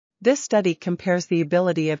This study compares the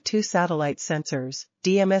ability of two satellite sensors,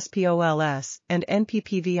 DMSPOLS and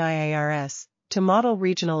NPP-VIIRS, to model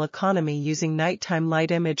regional economy using nighttime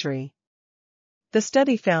light imagery. The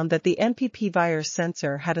study found that the NPP-VIIRS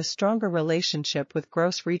sensor had a stronger relationship with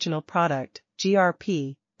gross regional product,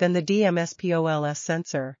 GRP, than the DMSPOLS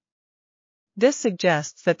sensor. This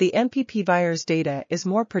suggests that the NPP-VIIRS data is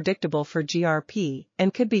more predictable for GRP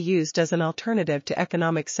and could be used as an alternative to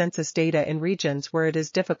economic census data in regions where it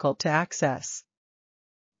is difficult to access.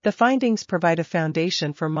 The findings provide a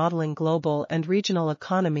foundation for modeling global and regional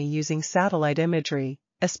economy using satellite imagery,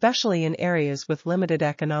 especially in areas with limited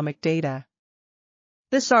economic data.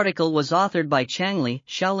 This article was authored by Chang,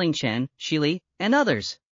 Xiaoling, Chen, Xili, and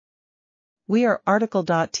others. We are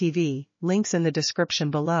RTCLTV, links in the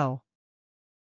description below.